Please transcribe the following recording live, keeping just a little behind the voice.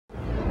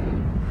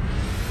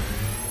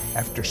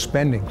After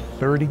spending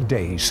 30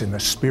 days in the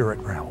spirit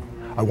realm,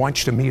 I want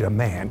you to meet a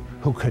man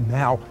who could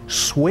now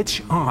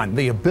switch on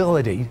the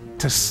ability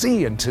to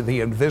see into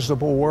the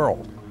invisible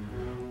world.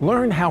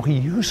 Learn how he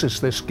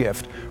uses this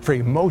gift for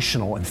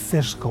emotional and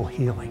physical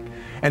healing,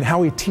 and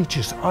how he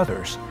teaches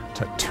others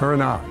to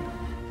turn on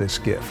this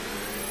gift.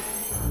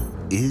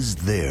 Is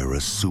there a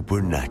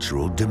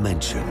supernatural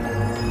dimension?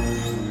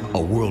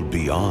 A world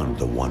beyond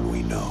the one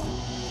we know?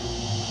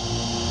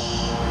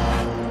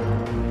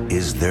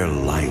 Is there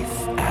life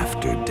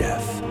after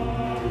death?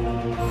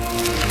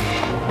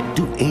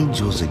 Do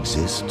angels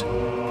exist?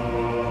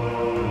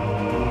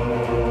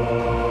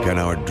 Can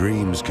our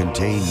dreams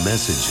contain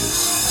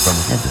messages from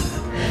heaven?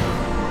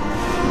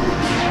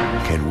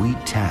 Can we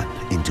tap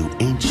into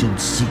ancient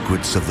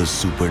secrets of the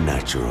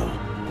supernatural?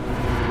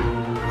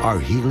 Are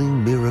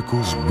healing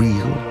miracles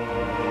real?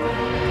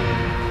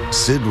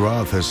 Sid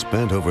Roth has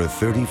spent over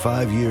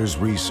 35 years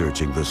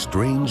researching the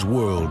strange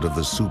world of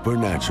the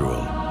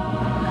supernatural.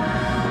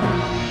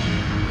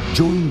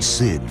 Join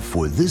Sid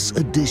for this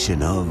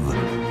edition of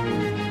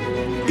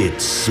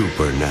It's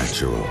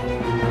Supernatural.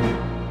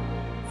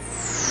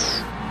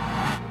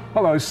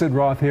 Hello, Sid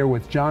Roth here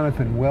with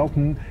Jonathan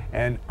Welton,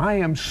 and I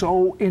am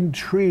so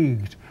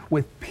intrigued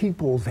with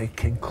people that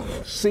can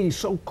see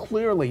so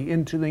clearly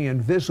into the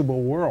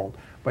invisible world.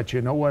 But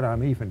you know what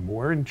I'm even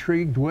more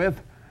intrigued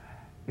with?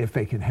 If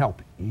they can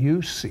help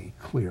you see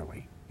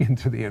clearly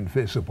into the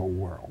invisible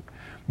world.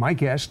 My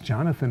guest,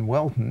 Jonathan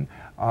Welton,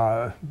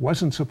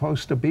 wasn't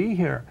supposed to be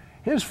here.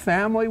 His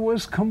family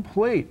was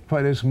complete,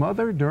 but his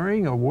mother,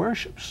 during a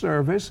worship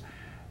service,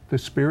 the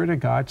Spirit of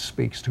God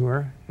speaks to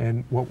her,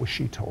 and what was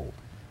she told?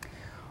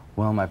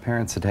 Well, my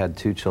parents had had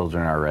 2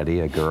 children already,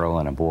 a girl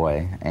and a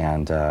boy,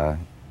 and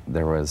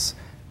there was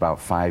about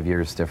 5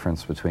 years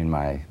difference between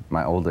my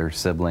older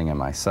sibling and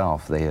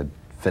myself. They had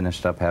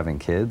finished up having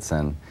kids,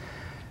 and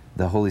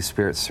the Holy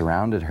Spirit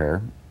surrounded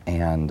her,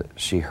 and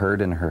she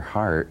heard in her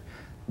heart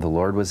the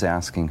Lord was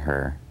asking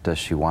her, does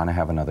she want to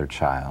have another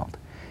child?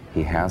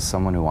 He has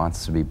someone who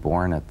wants to be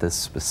born at this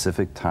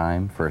specific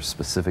time for a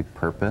specific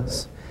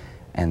purpose,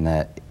 and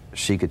that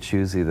she could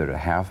choose either to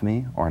have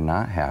me or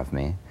not have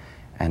me,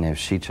 and if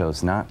she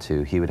chose not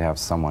to, he would have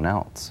someone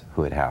else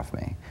who would have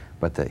me,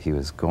 but that he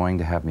was going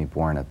to have me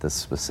born at this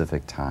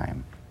specific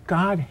time.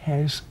 God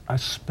has a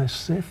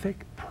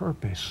specific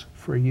purpose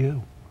for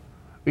you.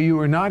 You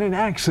are not an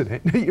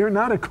accident. You're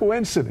not a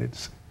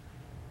coincidence.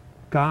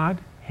 God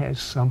has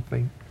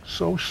something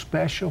so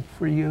special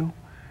for you.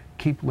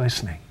 Keep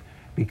listening,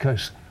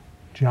 because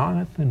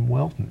Jonathan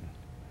Welton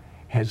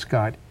has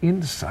got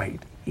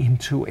insight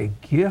into a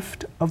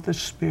gift of the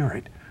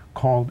Spirit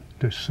called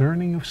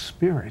discerning of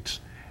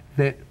spirits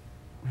that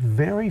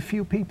very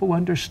few people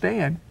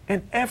understand,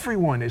 and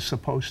everyone is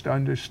supposed to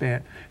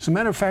understand. As a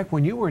matter of fact,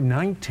 when you were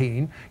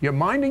 19, you're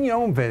minding your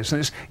own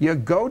business, you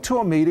go to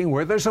a meeting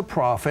where there's a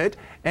prophet,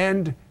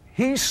 and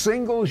he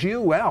singles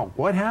you out.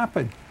 What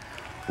happened?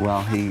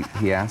 Well,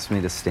 he asked me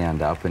to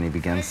stand up, and he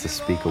begins to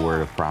speak a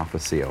word of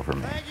prophecy over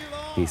me.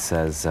 He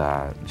says,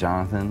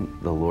 Jonathan,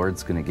 the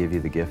Lord's going to give you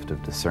the gift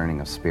of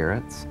discerning of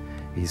spirits.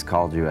 He's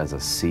called you as a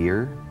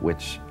seer,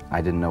 which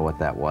I didn't know what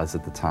that was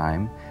at the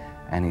time.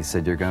 And he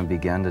said, you're going to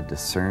begin to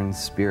discern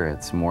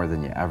spirits more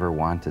than you ever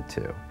wanted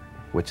to,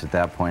 which at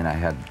that point I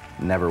had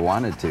never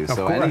wanted to,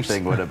 so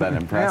anything would have been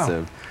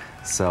impressive.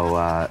 Yeah.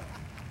 So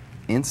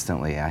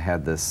instantly I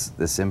had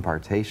this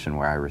impartation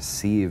where I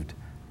received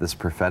this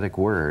prophetic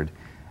word,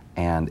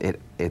 and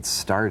it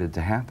started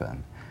to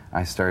happen.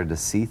 I started to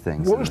see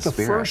things in the spirit. What was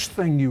the first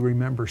thing you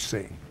remember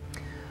seeing?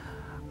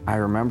 I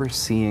remember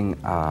seeing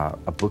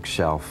a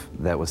bookshelf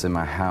that was in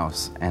my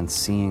house and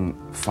seeing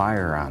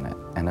fire on it.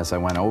 And as I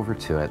went over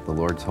to it, the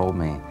Lord told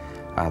me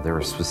there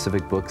were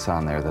specific books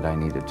on there that I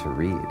needed to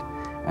read.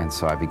 And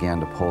so I began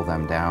to pull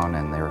them down,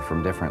 and they were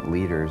from different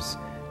leaders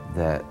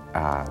that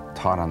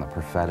taught on the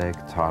prophetic,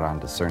 taught on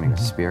discerning of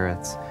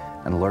spirits.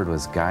 And the Lord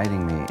was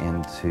guiding me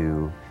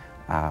into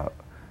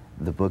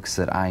the books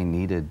that I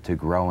needed to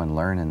grow and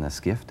learn in this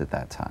gift at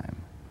that time.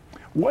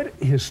 What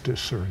is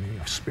discerning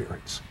of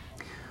spirits?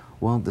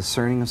 Well,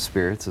 discerning of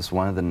spirits is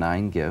one of the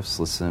 9 gifts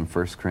listed in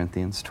 1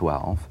 Corinthians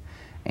 12,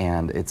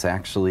 and it's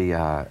actually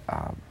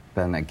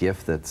been a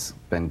gift that's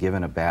been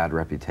given a bad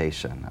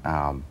reputation.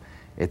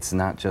 It's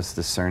not just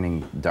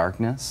discerning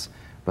darkness,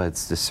 but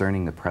it's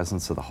discerning the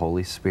presence of the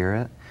Holy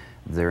Spirit.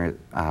 There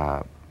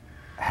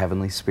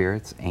heavenly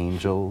spirits,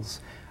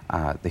 angels,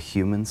 the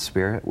human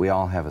spirit. We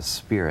all have a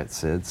spirit,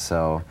 Sid,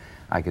 so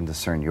I can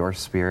discern your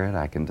spirit,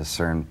 I can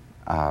discern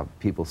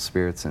people's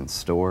spirits in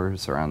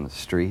stores or on the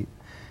street.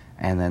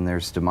 And then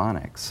there's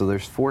demonic. So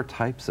there's 4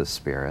 types of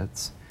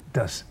spirits.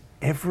 Does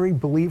every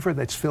believer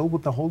that's filled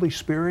with the Holy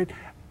Spirit,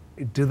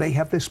 do they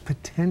have this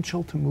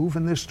potential to move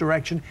in this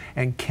direction,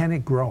 and can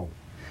it grow?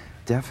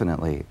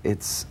 Definitely.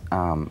 It's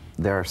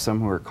there are some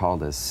who are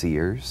called as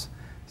seers,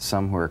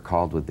 some who are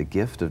called with the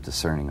gift of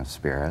discerning of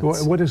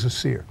spirits. What is a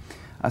seer?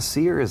 A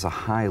seer is a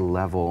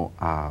high-level,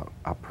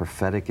 a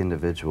prophetic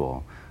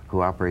individual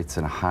who operates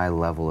in a high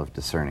level of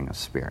discerning of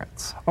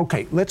spirits.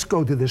 Okay, let's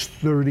go to this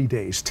 30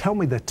 days. Tell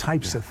me the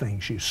types of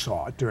things you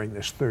saw during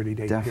this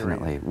 30-day period.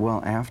 Definitely.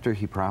 Well, after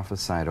he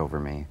prophesied over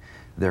me,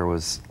 there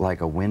was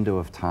like a window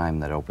of time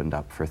that opened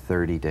up for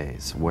 30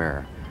 days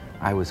where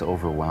I was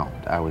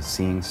overwhelmed. I was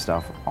seeing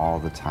stuff all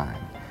the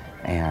time.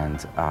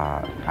 And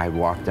I'd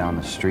walk down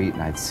the street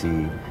and I'd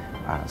see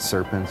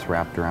serpents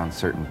wrapped around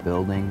certain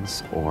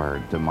buildings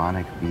or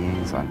demonic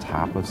beings on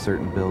top of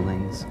certain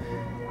buildings.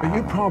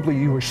 But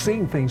you were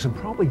seeing things and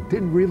probably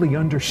didn't really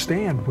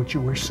understand what you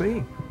were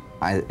seeing.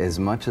 As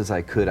much as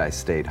I could, I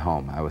stayed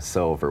home. I was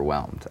so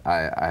overwhelmed.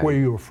 Were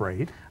you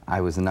afraid? I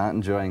was not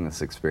enjoying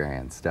this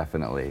experience,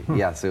 definitely.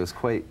 Yes, it was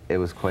quite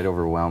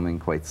overwhelming,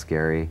 quite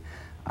scary.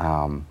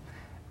 And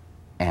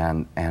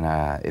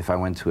if I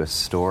went to a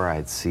store,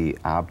 I'd see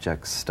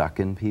objects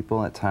stuck in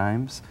people at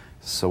times,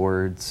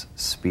 swords,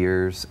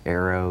 spears,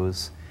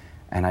 arrows,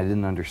 and I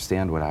didn't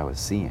understand what I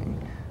was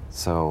seeing.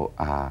 So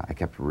I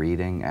kept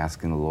reading,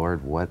 asking the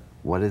Lord,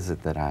 what is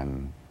it that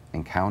I'm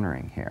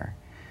encountering here?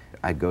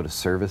 I'd go to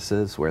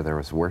services where there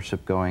was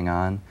worship going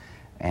on,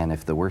 and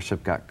if the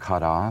worship got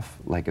cut off,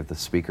 like if the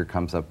speaker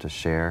comes up to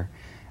share,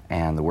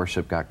 and the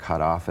worship got cut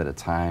off at a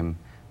time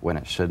when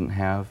it shouldn't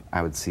have,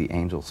 I would see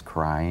angels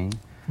crying.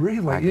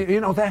 Really?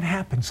 You know, that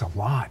happens a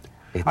lot.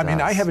 I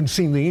mean, I haven't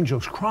seen the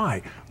angels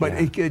cry, but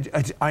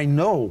I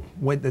know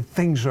when the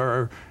things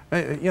are,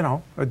 you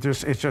know,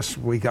 it's just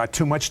we got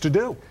too much to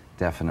do.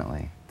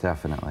 Definitely,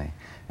 definitely.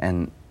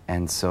 And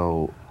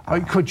so...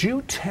 could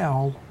you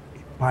tell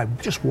by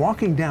just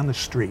walking down the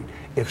street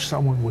if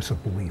someone was a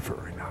believer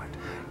or not?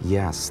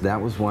 Yes,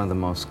 that was one of the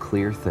most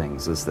clear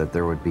things, is that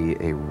there would be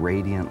a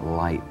radiant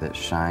light that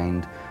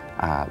shined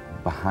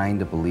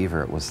behind a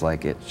believer. It was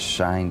like it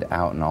shined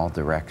out in all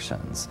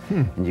directions.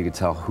 And you could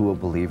tell who a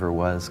believer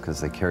was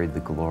because they carried the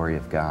glory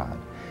of God.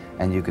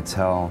 And you could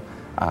tell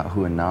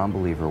who a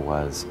non-believer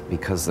was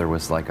because there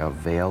was like a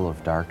veil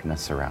of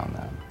darkness around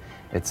them.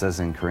 It says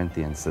in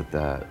Corinthians that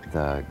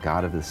the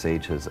God of this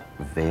age has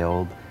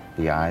veiled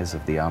the eyes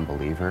of the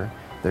unbeliever.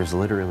 There's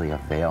literally a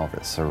veil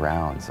that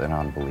surrounds an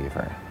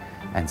unbeliever.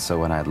 And so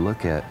when I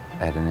look at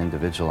an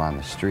individual on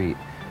the street,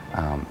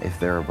 if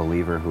they're a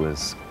believer who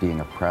is being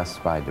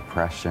oppressed by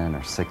depression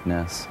or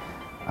sickness,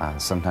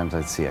 sometimes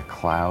I'd see a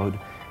cloud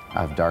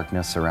of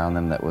darkness around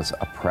them that was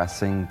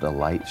oppressing the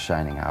light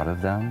shining out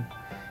of them.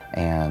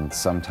 And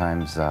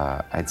sometimes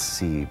I'd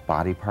see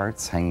body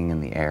parts hanging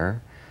in the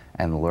air,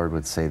 and the Lord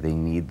would say they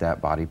need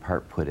that body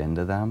part put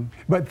into them.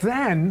 But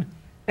then,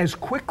 as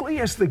quickly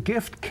as the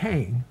gift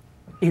came,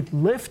 it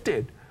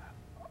lifted.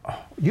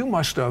 You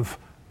must have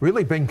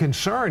really been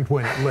concerned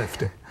when it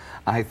lifted.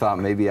 I thought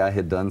maybe I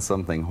had done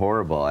something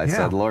horrible. I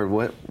said, Lord,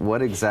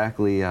 what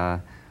exactly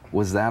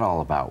was that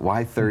all about?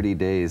 Why 30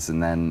 days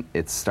and then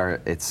it's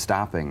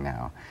stopping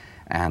now?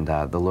 And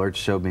the Lord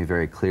showed me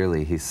very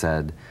clearly. He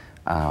said,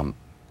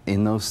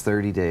 in those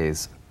 30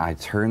 days, I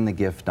turned the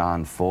gift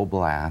on full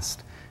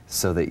blast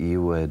so that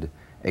you would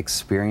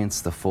experience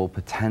the full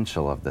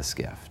potential of this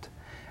gift.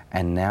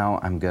 And now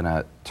I'm going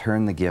to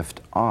turn the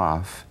gift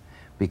off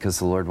because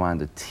the Lord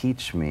wanted to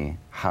teach me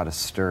how to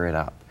stir it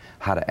up,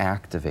 how to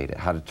activate it,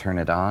 how to turn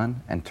it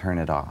on and turn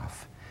it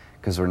off.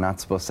 Because we're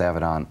not supposed to have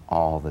it on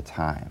all the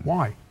time.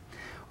 Why?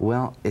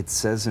 Well, it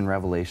says in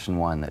Revelation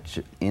 1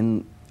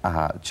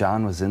 that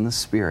John was in the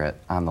Spirit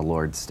on the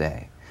Lord's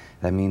day.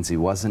 That means he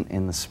wasn't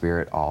in the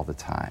Spirit all the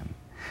time.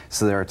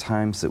 So there are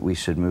times that we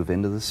should move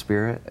into the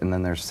Spirit, and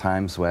then there's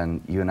times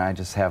when you and I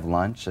just have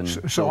lunch and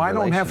so I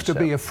don't have to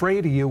be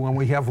afraid of you when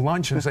we have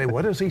lunch and say,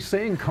 what is he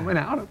saying coming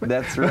out of it?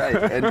 That's right.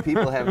 And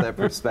people have that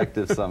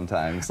perspective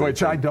sometimes.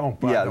 Which I don't,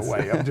 by the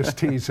way. I'm just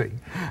teasing.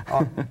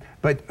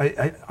 But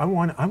I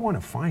want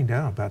to find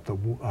out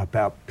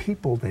about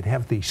people that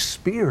have these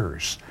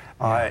spears,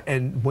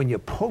 and when you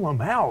pull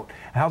them out,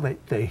 how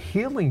the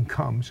healing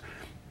comes.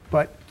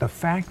 But the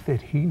fact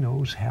that he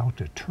knows how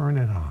to turn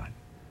it on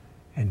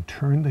and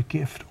turn the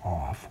gift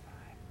off,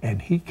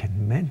 and he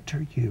can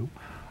mentor you.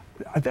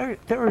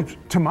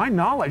 To my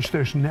knowledge,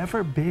 there's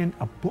never been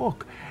a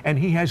book, and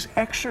he has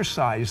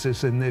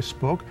exercises in this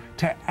book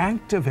to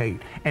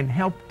activate and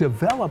help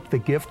develop the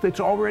gift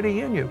that's already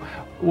in you.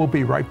 We'll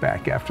be right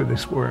back after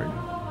this word.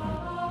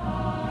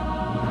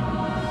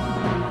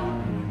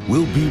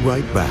 We'll be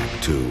right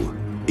back to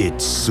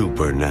It's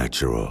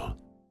Supernatural.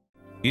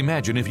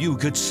 Imagine if you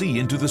could see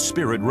into the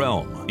spirit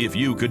realm, if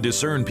you could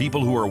discern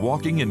people who are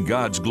walking in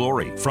God's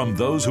glory from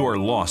those who are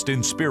lost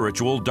in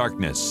spiritual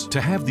darkness,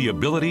 to have the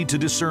ability to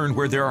discern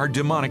where there are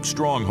demonic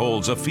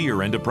strongholds of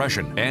fear and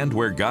depression, and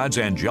where God's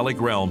angelic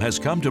realm has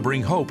come to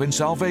bring hope and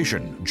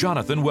salvation.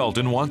 Jonathan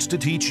Welton wants to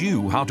teach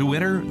you how to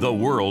enter the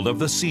world of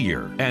the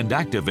seer and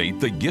activate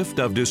the gift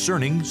of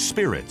discerning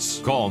spirits.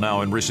 Call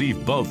now and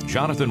receive both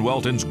Jonathan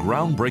Welton's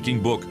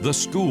groundbreaking book, The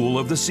School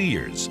of the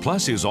Seers,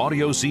 plus his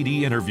audio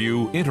CD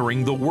interview,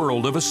 Entering the the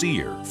World of a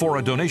Seer for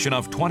a donation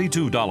of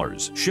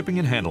 $22. Shipping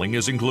and handling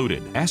is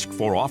included. Ask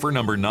for offer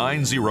number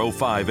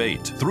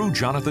 9058. Through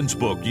Jonathan's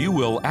book, you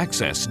will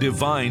access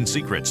divine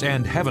secrets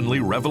and heavenly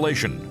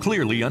revelation.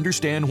 Clearly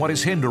understand what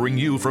is hindering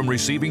you from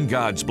receiving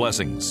God's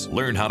blessings.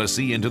 Learn how to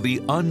see into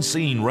the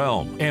unseen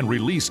realm and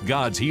release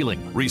God's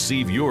healing.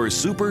 Receive your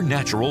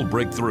supernatural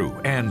breakthrough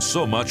and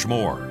so much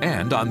more.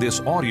 And on this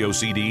audio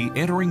CD,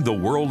 Entering the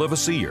World of a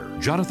Seer,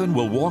 Jonathan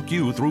will walk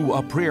you through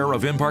a prayer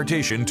of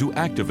impartation to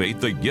activate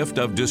the gift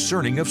of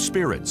discerning of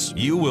spirits.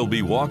 You will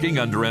be walking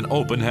under an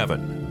open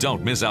heaven.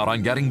 Don't miss out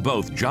on getting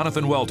both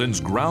Jonathan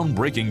Welton's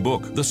groundbreaking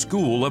book, The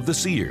School of the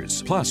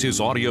Seers, plus his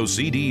audio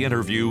CD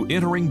interview,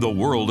 Entering the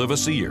World of a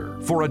Seer,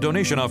 for a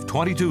donation of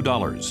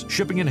 $22.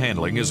 Shipping and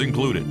handling is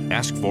included.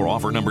 Ask for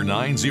offer number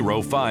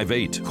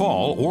 9058.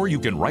 Call or you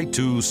can write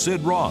to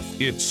Sid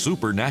Roth. It's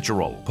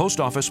Supernatural.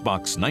 Post Office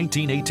Box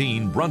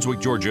 1918,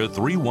 Brunswick, Georgia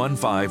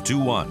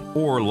 31521.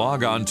 Or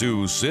log on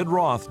to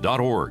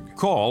sidroth.org.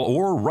 Call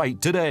or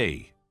write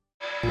today.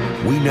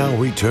 We now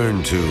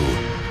return to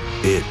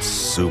It's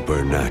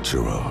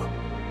Supernatural.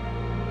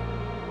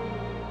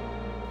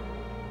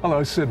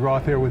 Hello, Sid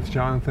Roth here with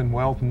Jonathan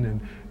Welton,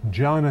 and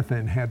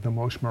Jonathan had the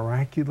most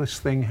miraculous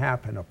thing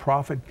happen. A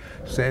prophet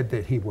said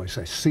that he was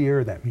a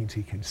seer. That means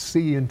he can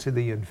see into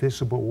the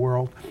invisible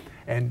world,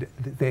 and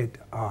that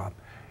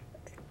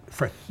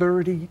for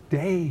 30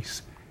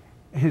 days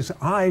his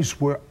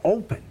eyes were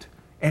opened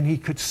and he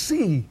could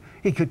see.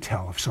 He could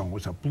tell if someone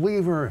was a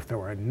believer, if they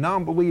were a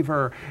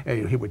non-believer.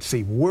 He would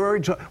see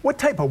words. What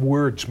type of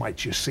words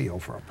might you see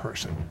over a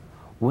person?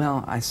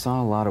 Well, I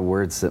saw a lot of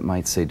words that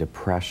might say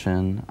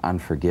depression,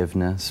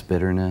 unforgiveness,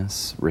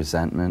 bitterness,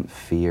 resentment,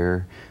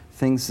 fear,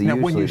 things that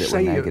usually that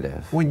were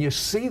negative. When you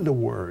see the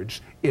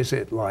words, is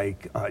it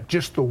like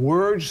just the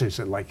words? Is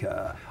it like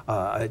a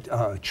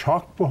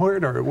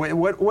chalkboard? Or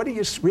what do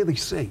you really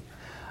see?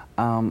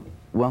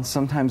 Well,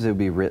 sometimes it would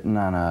be written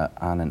on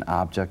an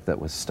object that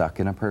was stuck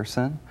in a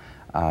person.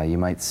 You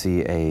might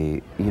see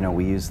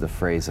we use the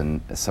phrase, and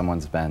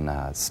someone's been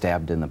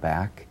stabbed in the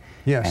back.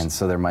 Yes. And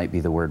so there might be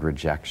the word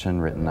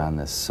rejection written on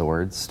this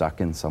sword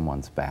stuck in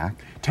someone's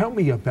back. Tell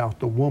me about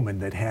the woman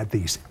that had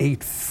these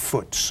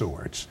 8-foot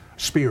swords,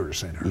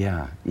 spears in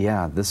her.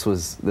 Yeah, this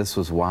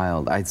was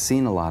wild. I'd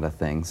seen a lot of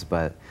things,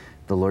 but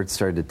the Lord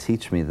started to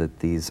teach me that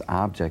these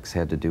objects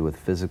had to do with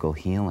physical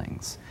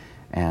healings.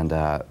 And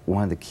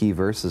one of the key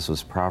verses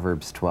was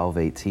Proverbs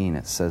 12:18.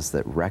 It says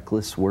that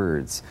reckless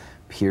words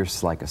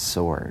pierce like a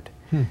sword.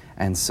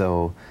 And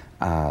so,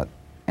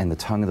 and the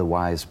tongue of the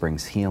wise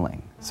brings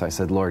healing. So I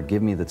said, Lord,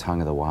 give me the tongue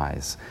of the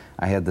wise.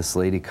 I had this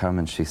lady come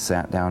and she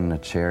sat down in a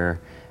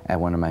chair at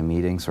one of my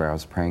meetings where I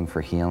was praying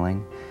for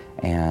healing.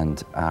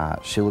 And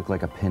she looked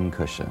like a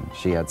pincushion.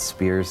 She had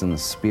spears in the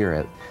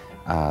spirit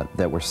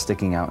that were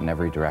sticking out in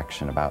every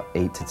direction, about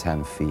 8 to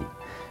 10 feet.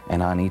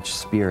 And on each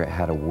spear it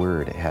had a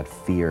word. It had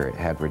fear, it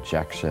had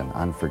rejection,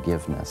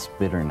 unforgiveness,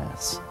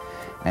 bitterness.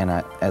 And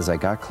as I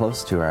got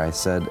close to her, I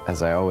said,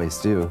 as I always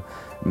do,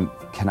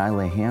 can I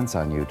lay hands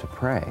on you to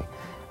pray?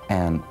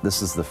 And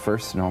this is the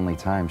first and only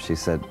time she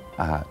said,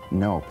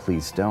 no,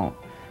 please don't,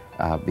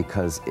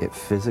 because it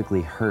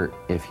physically hurt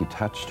if you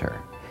touched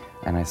her.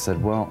 And I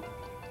said, well,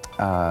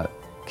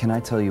 can I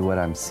tell you what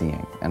I'm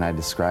seeing? And I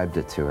described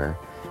it to her.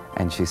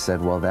 And she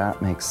said, well,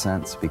 that makes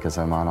sense because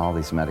I'm on all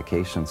these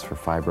medications for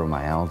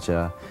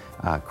fibromyalgia,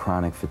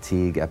 chronic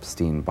fatigue,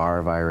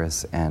 Epstein-Barr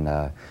virus,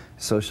 and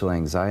social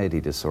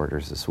anxiety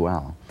disorders as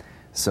well.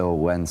 So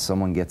when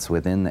someone gets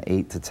within the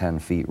 8 to 10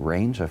 feet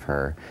range of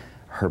her,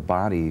 her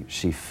body,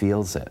 she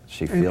feels it.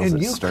 She feels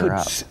it stir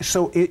up.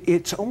 So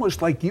it's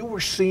almost like you were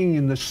seeing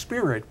in the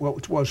spirit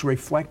what was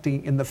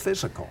reflecting in the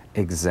physical.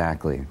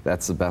 Exactly.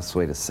 That's the best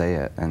way to say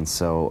it. And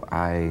so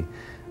I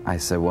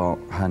said, well,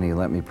 honey,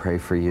 let me pray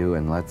for you,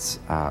 and let's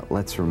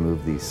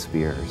remove these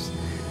spears.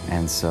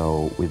 And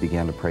so we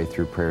began to pray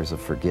through prayers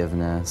of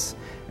forgiveness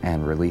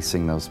and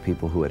releasing those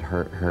people who had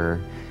hurt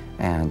her.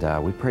 And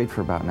we prayed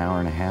for about an hour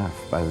and a half.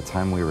 By the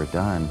time we were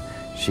done,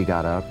 she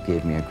got up,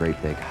 gave me a great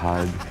big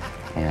hug,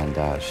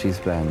 and she's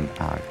been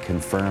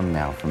confirmed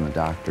now from the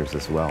doctors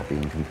as well,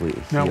 being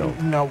completely healed.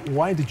 Now,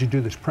 why did you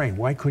do this praying?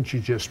 Why couldn't you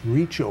just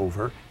reach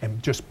over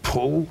and just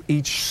pull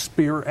each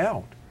spear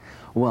out?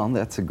 Well,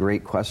 that's a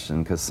great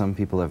question, because some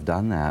people have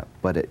done that,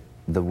 but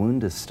the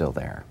wound is still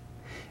there.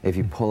 If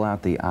you pull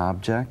out the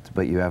object,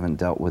 but you haven't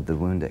dealt with the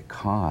wound it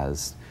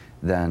caused,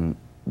 then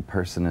the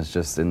person is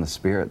just in the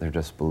spirit, they're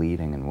just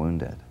bleeding and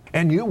wounded.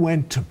 And you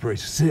went to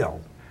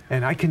Brazil,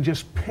 and I can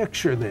just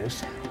picture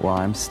this. Well,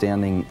 I'm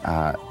standing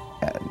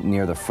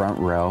near the front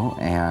row,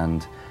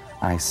 and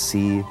I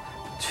see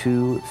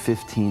 2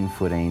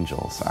 15-foot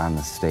angels on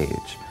the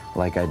stage,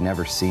 like I'd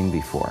never seen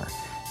before.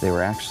 They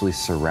were actually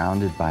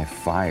surrounded by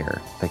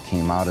fire that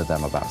came out of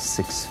them about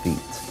 6 feet.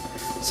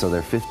 So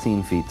they're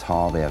 15 feet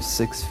tall, they have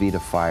 6 feet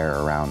of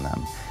fire around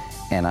them.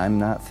 And I'm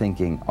not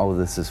thinking, oh,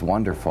 this is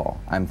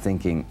wonderful. I'm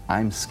thinking,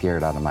 I'm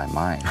scared out of my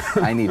mind.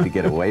 I need to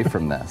get away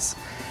from this.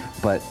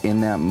 But in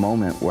that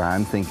moment where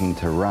I'm thinking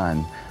to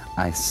run,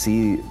 I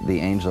see the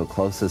angel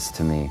closest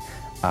to me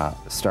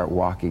start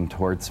walking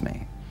towards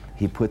me.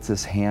 he puts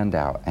his hand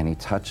out and he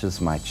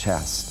touches my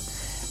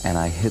chest, and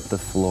I hit the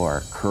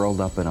floor, curled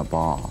up in a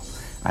ball.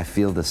 I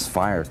feel this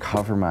fire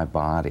cover my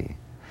body.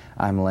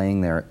 I'm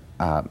laying there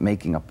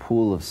making a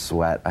pool of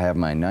sweat. I have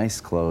my nice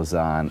clothes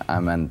on.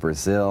 I'm in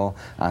Brazil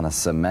on a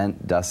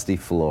cement dusty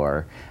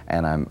floor,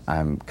 and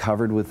I'm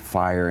covered with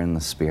fire in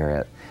the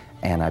Spirit,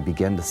 and I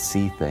begin to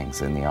see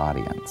things in the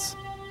audience.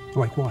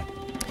 Like what?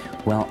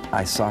 Well,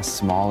 I saw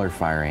smaller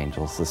fire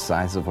angels the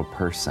size of a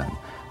person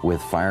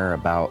with fire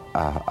about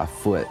a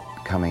foot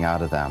coming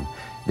out of them.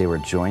 They were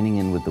joining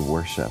in with the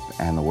worship,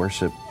 and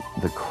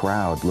the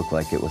crowd looked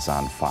like it was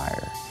on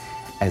fire.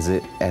 As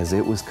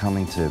it was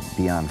coming to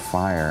be on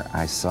fire,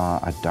 I saw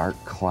a dark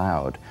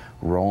cloud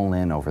roll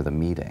in over the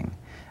meeting.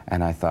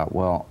 And I thought,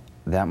 well,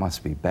 that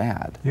must be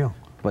bad. Yeah.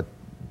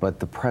 But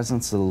the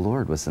presence of the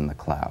Lord was in the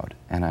cloud.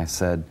 And I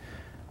said,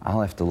 I'll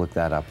have to look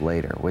that up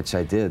later, which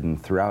I did.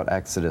 And throughout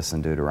Exodus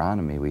and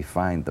Deuteronomy, we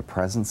find the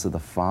presence of the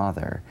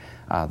Father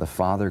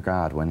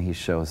God, when he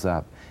shows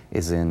up,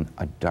 is in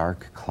a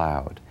dark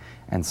cloud.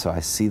 And so I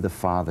see the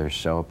Father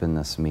show up in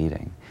this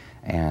meeting.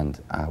 And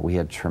we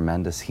had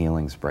tremendous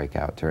healings break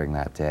out during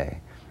that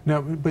day.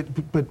 Now,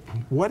 but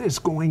what is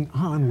going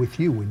on with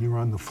you when you're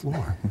on the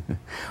floor?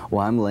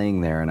 Well, I'm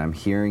laying there and I'm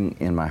hearing,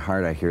 in my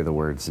heart, I hear the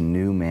words,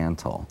 new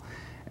mantle.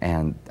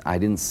 And I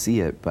didn't see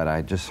it, but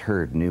I just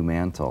heard new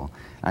mantle.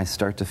 I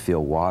start to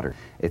feel water.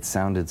 It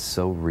sounded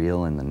so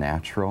real in the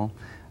natural.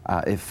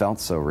 It felt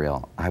so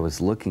real. I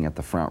was looking at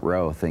the front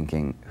row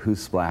thinking,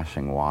 who's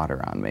splashing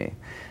water on me?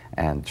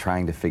 And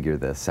trying to figure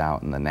this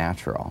out in the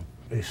natural.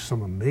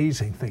 Some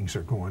amazing things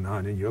are going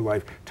on in your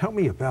life. Tell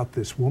me about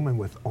this woman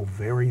with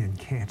ovarian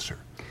cancer.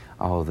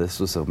 Oh, this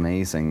was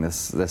amazing.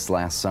 This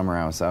last summer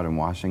I was out in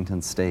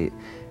Washington State,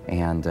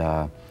 and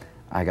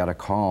I got a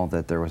call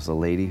that there was a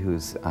lady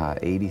who's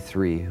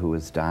 83 who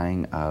was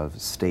dying of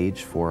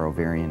stage 4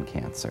 ovarian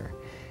cancer.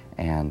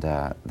 And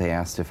they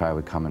asked if I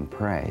would come and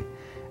pray.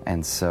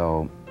 And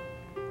so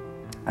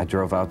I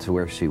drove out to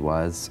where she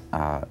was.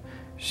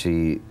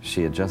 She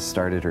had just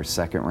started her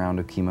second round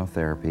of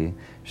chemotherapy.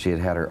 She had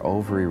had her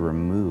ovary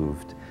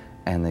removed,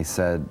 and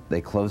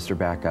they closed her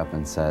back up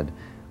and said,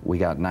 we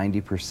got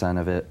 90%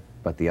 of it,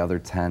 but the other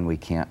 10 we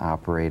can't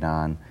operate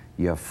on.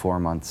 You have 4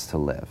 months to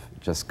live.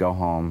 Just go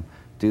home,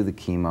 do the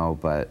chemo,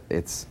 but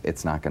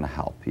it's not gonna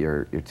help.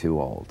 You're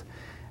too old.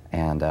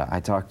 And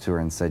I talked to her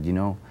and said, you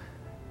know,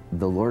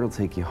 the Lord will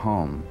take you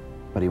home,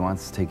 but he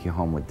wants to take you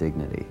home with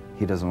dignity.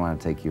 He doesn't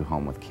want to take you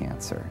home with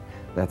cancer.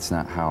 That's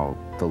not how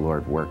the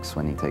Lord works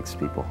when he takes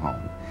people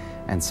home.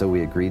 And so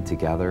we agreed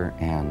together,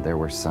 and there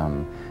were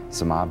some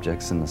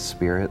objects in the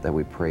Spirit that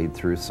we prayed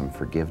through, some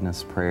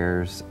forgiveness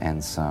prayers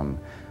and some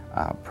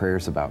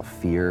prayers about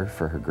fear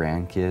for her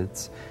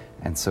grandkids.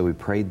 And so we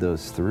prayed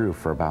those through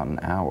for about an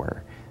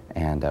hour.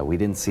 And we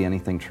didn't see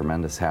anything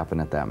tremendous happen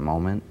at that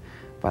moment,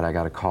 but I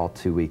got a call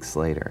 2 weeks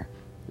later.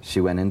 She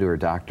went into her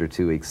doctor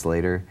 2 weeks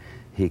later.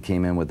 He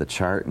came in with a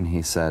chart and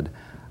he said,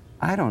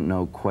 I don't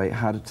know quite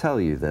how to tell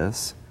you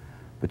this,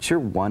 but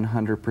you're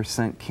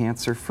 100%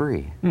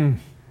 cancer-free.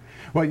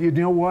 Well, you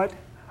know what?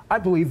 I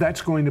believe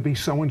that's going to be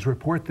someone's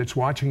report that's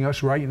watching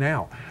us right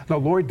now. The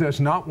Lord does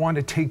not want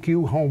to take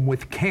you home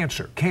with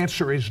cancer.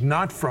 Cancer is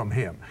not from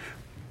him.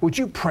 Would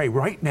you pray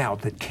right now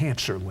that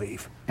cancer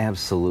leave?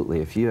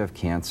 Absolutely. If you have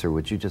cancer,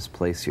 would you just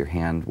place your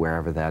hand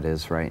wherever that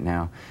is right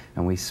now?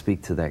 And we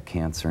speak to that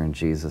cancer in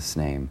Jesus'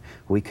 name.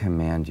 We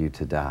command you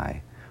to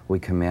die. We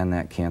command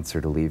that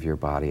cancer to leave your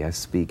body. I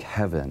speak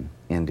heaven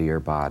into your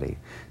body,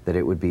 that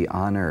it would be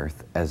on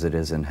earth as it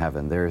is in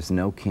heaven. There is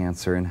no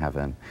cancer in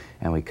heaven,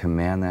 and we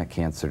command that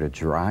cancer to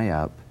dry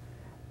up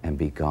and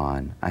be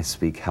gone. I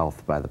speak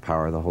health by the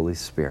power of the Holy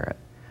Spirit.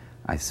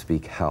 I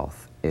speak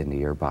health into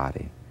your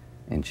body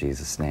in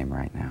Jesus' name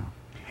right now.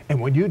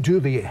 And when you do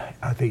the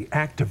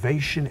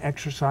activation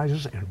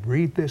exercises and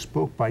read this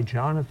book by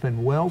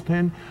Jonathan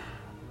Welton,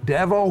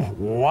 devil,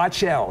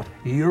 watch out.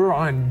 You're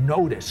on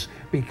notice,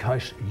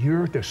 because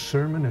your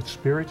discernment of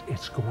spirits,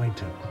 it's going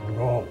to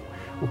grow.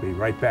 We'll be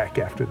right back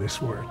after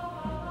this word.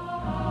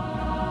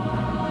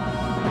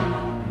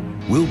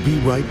 We'll be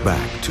right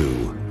back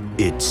to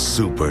It's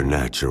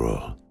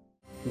Supernatural.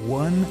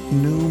 One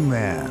new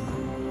man.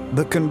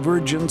 The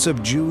convergence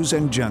of Jews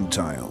and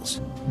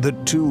Gentiles. The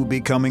two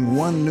becoming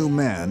one new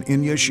man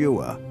in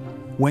Yeshua.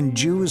 When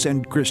Jews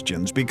and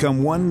Christians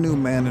become one new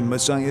man in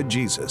Messiah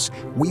Jesus,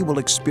 we will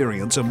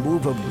experience a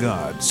move of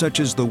God such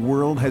as the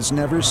world has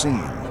never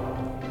seen.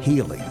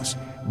 Healings,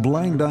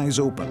 blind eyes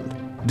opened,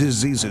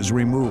 diseases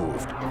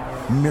removed,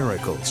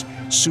 miracles,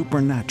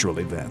 supernatural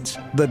events,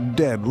 the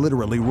dead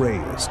literally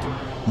raised,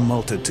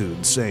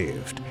 multitudes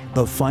saved,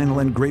 the final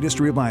and greatest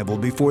revival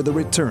before the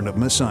return of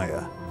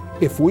Messiah.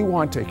 If we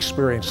want to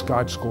experience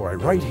God's glory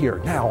right here,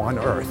 now on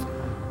earth,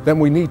 then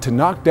we need to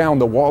knock down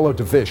the wall of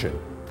division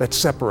that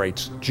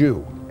separates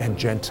Jew and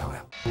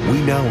Gentile.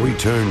 We now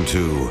return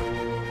to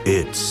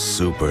It's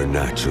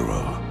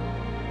Supernatural.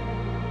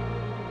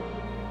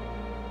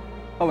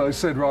 Hello,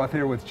 Sid Roth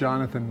here with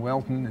Jonathan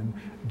Welton. And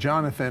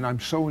Jonathan, I'm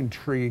so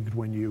intrigued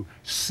when you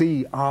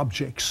see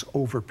objects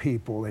over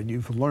people and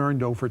you've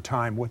learned over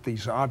time what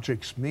these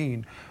objects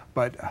mean.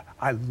 But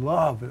I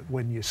love it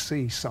when you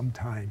see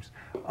sometimes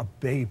a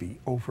baby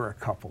over a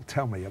couple.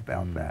 Tell me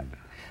about that.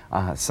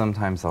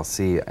 Sometimes I'll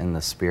see in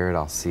the spirit,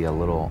 I'll see a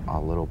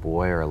little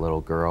boy or a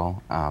little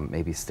girl,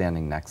 maybe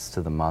standing next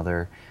to the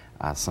mother,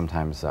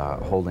 sometimes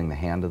holding the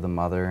hand of the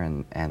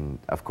mother, and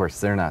of course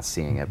they're not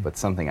seeing it, but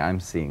something I'm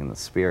seeing in the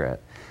spirit.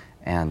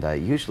 And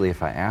usually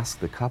if I ask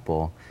the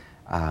couple,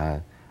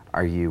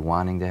 are you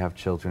wanting to have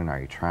children? Are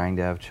you trying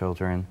to have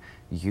children?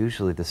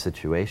 Usually the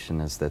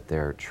situation is that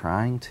they're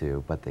trying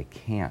to, but they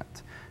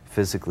can't.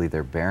 Physically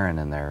they're barren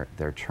and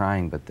they're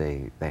trying, but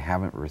they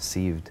haven't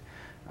received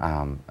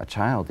a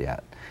child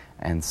yet.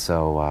 And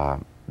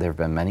so there have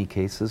been many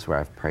cases where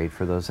I've prayed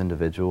for those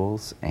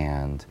individuals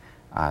and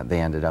they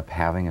ended up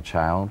having a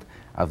child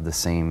of the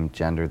same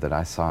gender that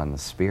I saw in the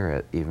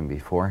spirit even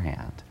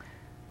beforehand.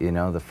 You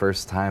know, the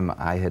first time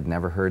I had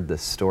never heard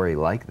this story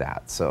like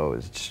that, so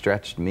it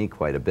stretched me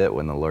quite a bit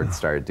when the Lord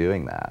started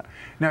doing that.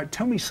 Now,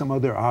 tell me some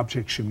other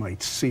objects you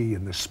might see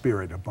in the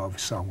spirit above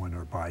someone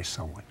or by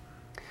someone.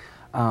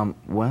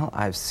 Well,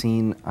 I've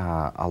seen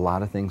a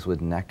lot of things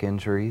with neck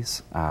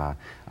injuries.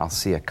 I'll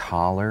see a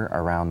collar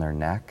around their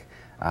neck.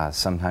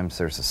 Sometimes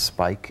there's a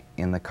spike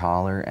in the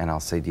collar, and I'll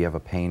say, do you have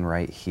a pain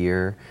right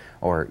here?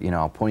 Or, you know,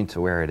 I'll point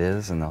to where it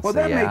is, and they'll say, yeah.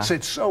 Well, that makes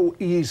it so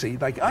easy.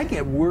 Like, I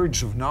get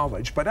words of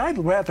knowledge, but I'd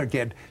rather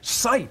get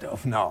sight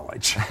of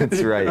knowledge.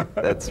 That's right,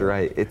 that's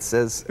right. It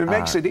says... It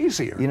makes it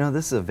easier. You know,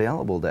 this is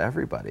available to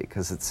everybody,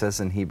 because it says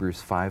in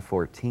Hebrews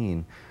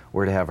 5:14,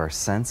 we're to have our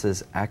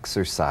senses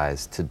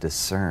exercised to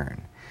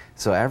discern.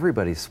 So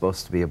everybody's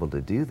supposed to be able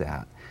to do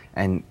that.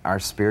 And our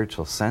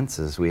spiritual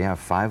senses, we have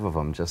 5 of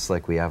them, just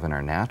like we have in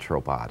our natural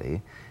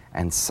body,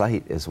 and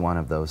sight is one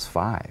of those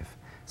 5.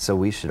 So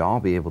we should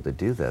all be able to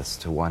do this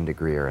to one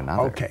degree or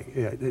another. Okay,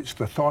 it's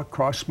the thought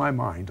crossed my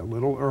mind a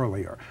little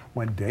earlier.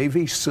 When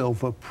Davy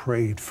Silva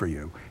prayed for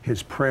you,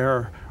 his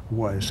prayer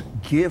was,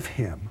 give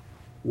him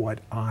what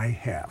I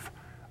have.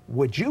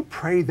 Would you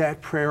pray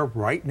that prayer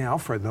right now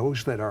for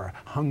those that are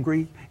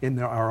hungry in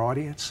our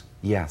audience?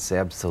 Yes,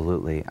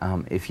 absolutely.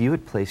 If you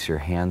would place your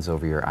hands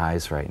over your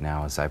eyes right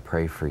now as I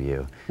pray for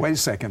you. Wait a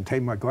second,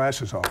 take my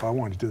glasses off. I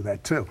want to do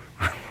that too.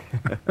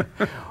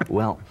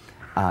 Well,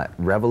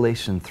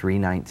 Revelation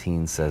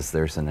 3:19 says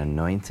there's an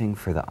anointing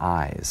for the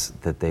eyes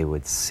that they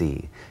would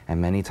see.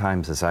 And many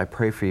times as I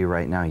pray for you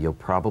right now, you'll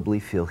probably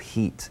feel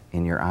heat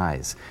in your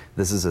eyes.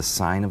 This is a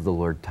sign of the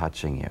Lord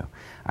touching you.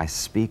 I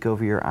speak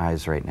over your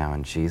eyes right now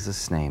in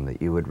Jesus' name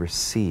that you would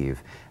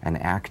receive an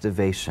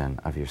activation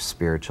of your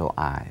spiritual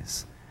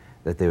eyes,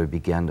 that they would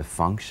begin to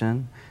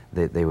function,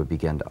 that they would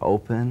begin to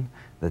open,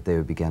 that they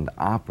would begin to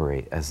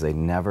operate as they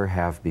never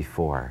have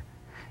before,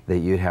 that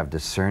you'd have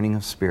discerning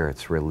of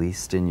spirits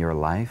released in your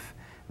life,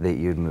 that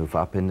you'd move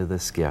up into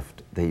this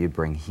gift, that you'd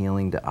bring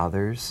healing to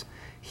others,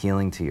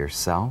 healing to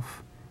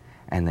yourself,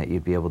 and that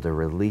you'd be able to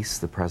release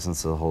the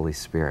presence of the Holy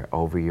Spirit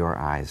over your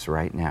eyes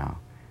right now.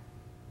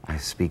 I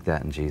speak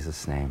that in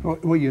Jesus' name.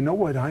 Well, you know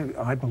what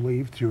I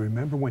believe? Do you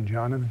remember when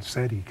Jonathan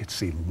said he could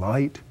see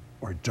light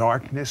or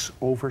darkness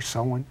over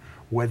someone,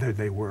 whether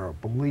they were a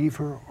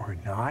believer or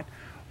not?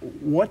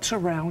 What's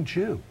around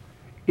you?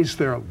 Is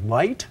there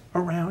light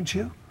around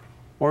you?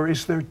 Or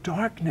is there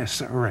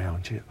darkness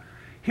around you?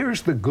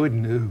 Here's the good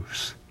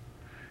news.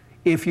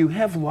 If you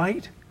have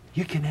light,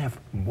 you can have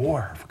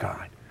more of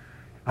God.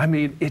 I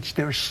mean,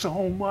 there's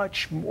so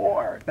much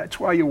more.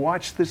 That's why you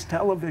watch this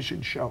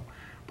television show.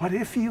 But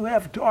if you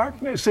have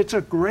darkness, it's a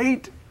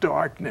great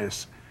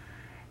darkness.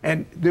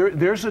 And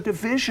there's a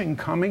division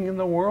coming in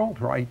the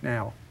world right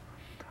now.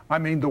 I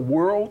mean, the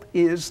world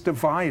is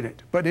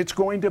divided, but it's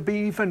going to be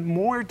even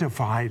more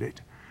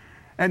divided.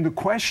 And the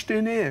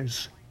question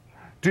is,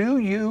 do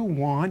you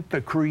want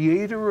the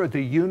creator of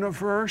the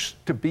universe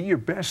to be your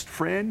best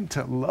friend,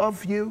 to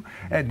love you,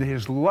 and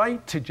his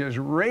light to just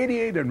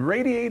radiate and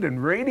radiate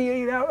and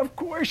radiate out? Of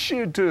course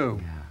you do.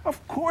 Yeah.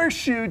 Of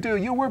course you do.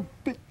 You were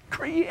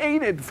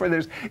created for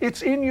this.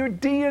 It's in your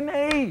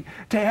DNA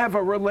to have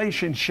a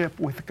relationship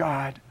with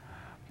God.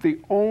 The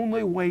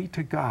only way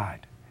to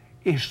God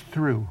is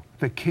through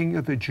the King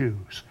of the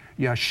Jews,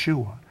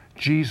 Yeshua,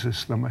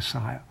 Jesus the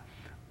Messiah.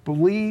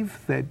 Believe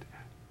that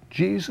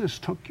Jesus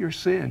took your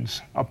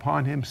sins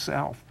upon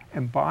himself,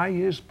 and by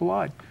his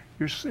blood,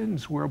 your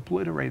sins were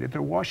obliterated.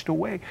 They're washed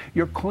away.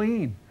 You're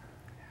clean.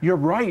 You're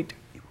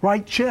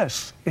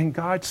righteous in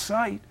God's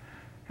sight.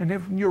 And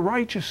if you're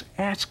righteous,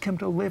 ask him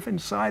to live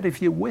inside of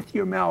you with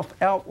your mouth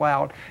out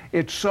loud.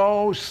 It's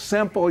so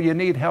simple. You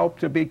need help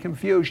to be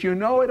confused. You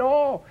know it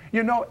all.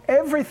 You know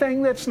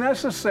everything that's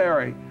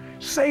necessary.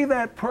 Say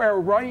that prayer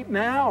right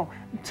now.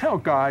 Tell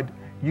God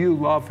you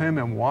love him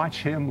and watch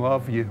him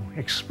love you.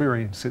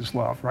 Experience his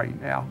love right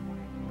now.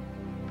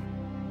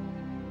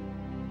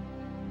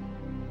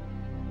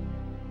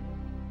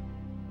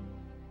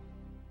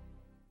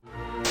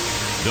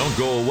 Don't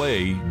go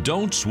away.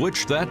 Don't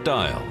switch that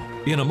dial.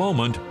 In a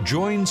moment,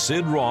 join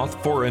Sid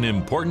Roth for an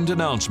important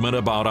announcement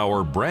about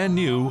our brand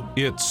new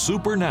It's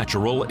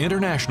Supernatural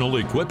International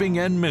Equipping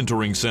and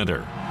Mentoring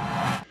Center.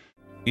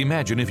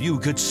 Imagine if you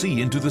could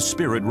see into the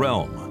spirit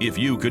realm, if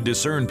you could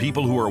discern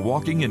people who are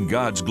walking in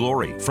God's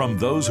glory from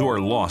those who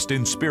are lost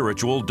in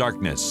spiritual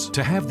darkness,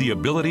 to have the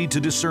ability to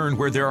discern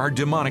where there are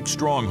demonic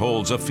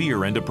strongholds of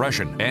fear and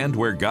depression, and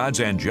where God's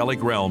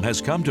angelic realm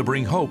has come to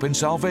bring hope and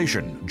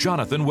salvation.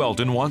 Jonathan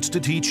Welton wants to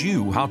teach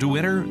you how to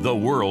enter the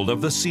world of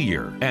the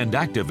seer and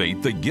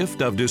activate the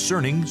gift of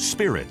discerning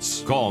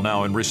spirits. Call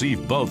now and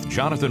receive both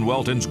Jonathan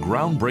Welton's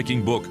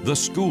groundbreaking book, The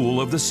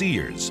School of the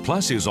Seers,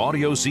 plus his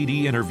audio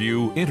CD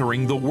interview,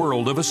 Entering the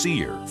World of a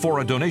Seer,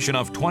 for a donation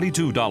of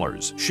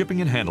 $22.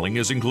 Shipping and handling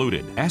is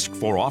included. Ask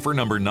for offer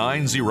number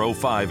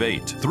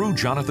 9058. Through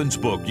Jonathan's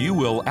book, you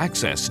will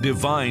access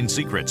divine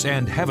secrets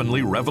and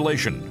heavenly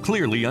revelation.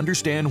 Clearly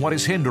understand what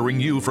is hindering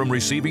you from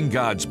receiving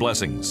God's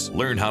blessings.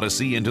 Learn how to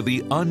see into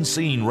the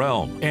unseen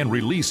realm and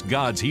release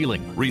God's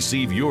healing.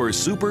 Receive your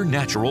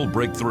supernatural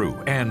breakthrough,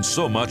 and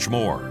so much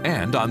more.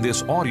 And on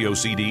this audio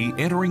CD,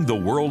 Entering the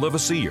World of a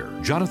Seer,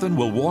 Jonathan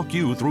will walk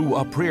you through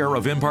a prayer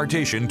of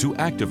impartation to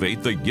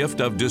activate the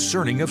gift of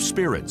discerning of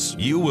spirits.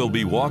 You will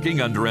be walking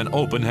under an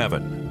open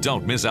heaven.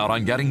 Don't miss out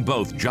on getting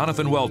both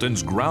Jonathan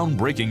Welton's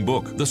groundbreaking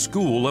book, The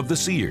School of the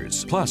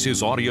Seers, plus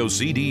his audio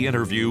CD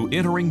interview,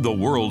 Entering the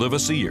World of a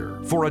Seer,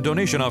 for a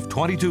donation of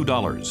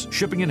 $22.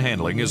 Shipping and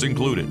handling is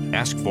included.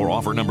 Ask for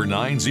offer number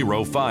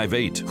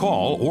 9058.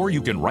 Call, or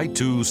you can write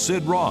to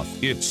Sid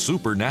Roth. It's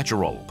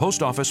Supernatural.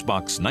 Post Office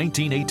Box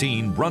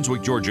 1918,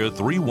 Brunswick, Georgia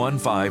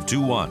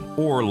 31521.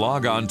 Or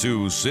log on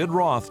to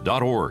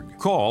sidroth.org.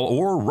 Call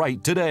or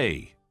write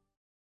today.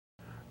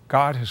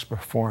 God has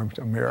performed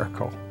a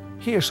miracle.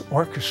 He has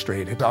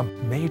orchestrated a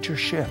major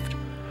shift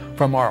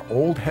from our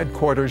old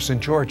headquarters in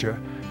Georgia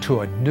to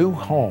a new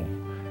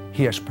home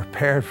He has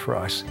prepared for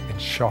us in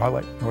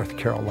Charlotte, North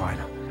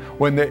Carolina.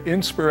 When the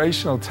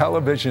inspirational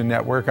television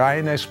network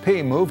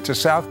INSP moved to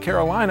South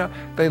Carolina,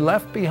 they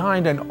left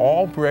behind an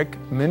all-brick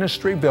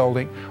ministry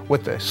building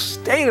with the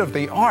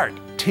state-of-the-art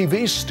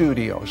TV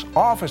studios,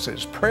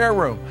 offices, prayer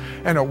room,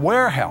 and a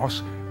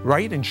warehouse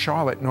right in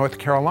Charlotte, North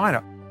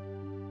Carolina.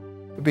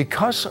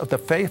 Because of the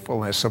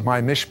faithfulness of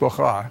my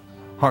mishpucha,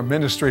 our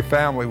ministry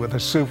family with a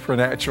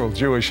supernatural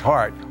Jewish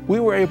heart, we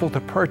were able to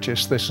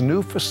purchase this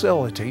new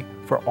facility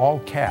for all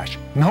cash,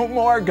 no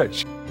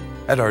mortgage.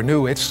 At our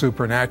new It's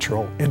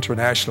Supernatural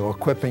International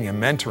Equipping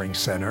and Mentoring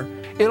Center,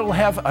 it'll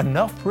have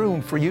enough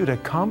room for you to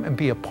come and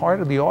be a part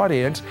of the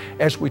audience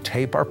as we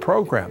tape our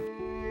program,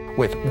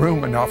 with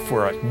room enough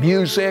for a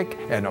music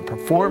and a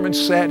performance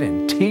set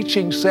and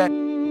teaching set.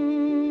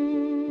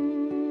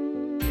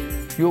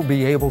 You'll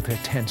be able to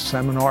attend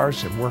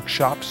seminars and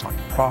workshops on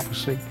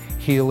prophecy,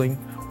 healing,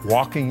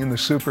 walking in the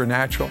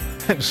supernatural,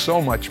 and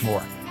so much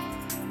more.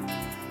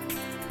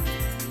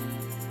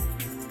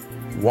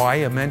 Why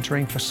a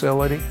mentoring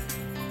facility?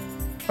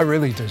 I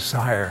really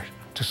desire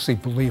to see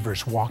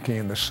believers walking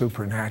in the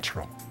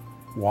supernatural.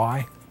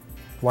 Why?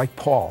 Like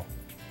Paul,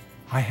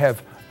 I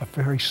have a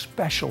very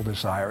special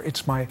desire.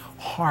 It's my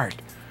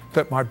heart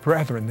that my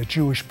brethren, the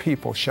Jewish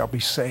people, shall be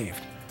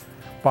saved.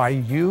 By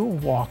you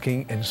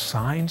walking in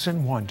signs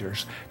and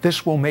wonders,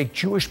 this will make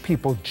Jewish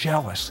people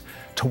jealous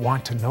to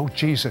want to know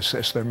Jesus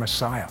as their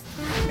Messiah.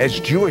 As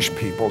Jewish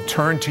people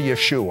turn to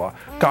Yeshua,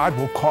 God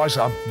will cause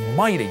a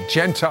mighty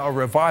Gentile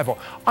revival,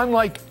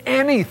 unlike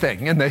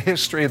anything in the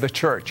history of the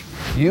church.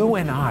 You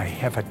and I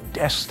have a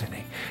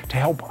destiny to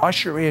help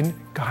usher in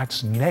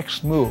God's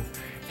next move,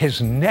 His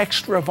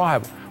next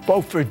revival,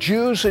 both for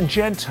Jews and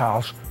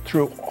Gentiles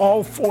through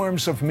all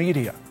forms of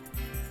media.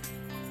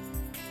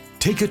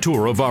 Take a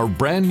tour of our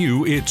brand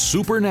new It's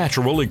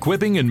Supernatural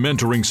Equipping and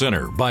Mentoring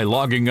Center by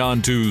logging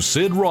on to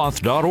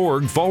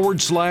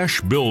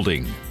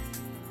sidroth.org/building.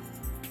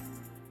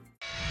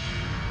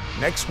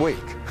 Next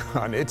week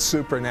on It's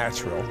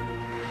Supernatural,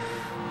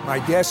 my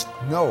guest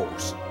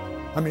knows.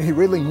 He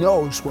really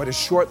knows what is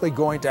shortly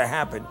going to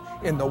happen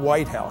in the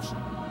White House.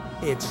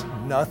 It's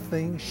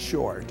nothing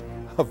short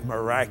of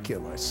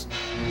miraculous.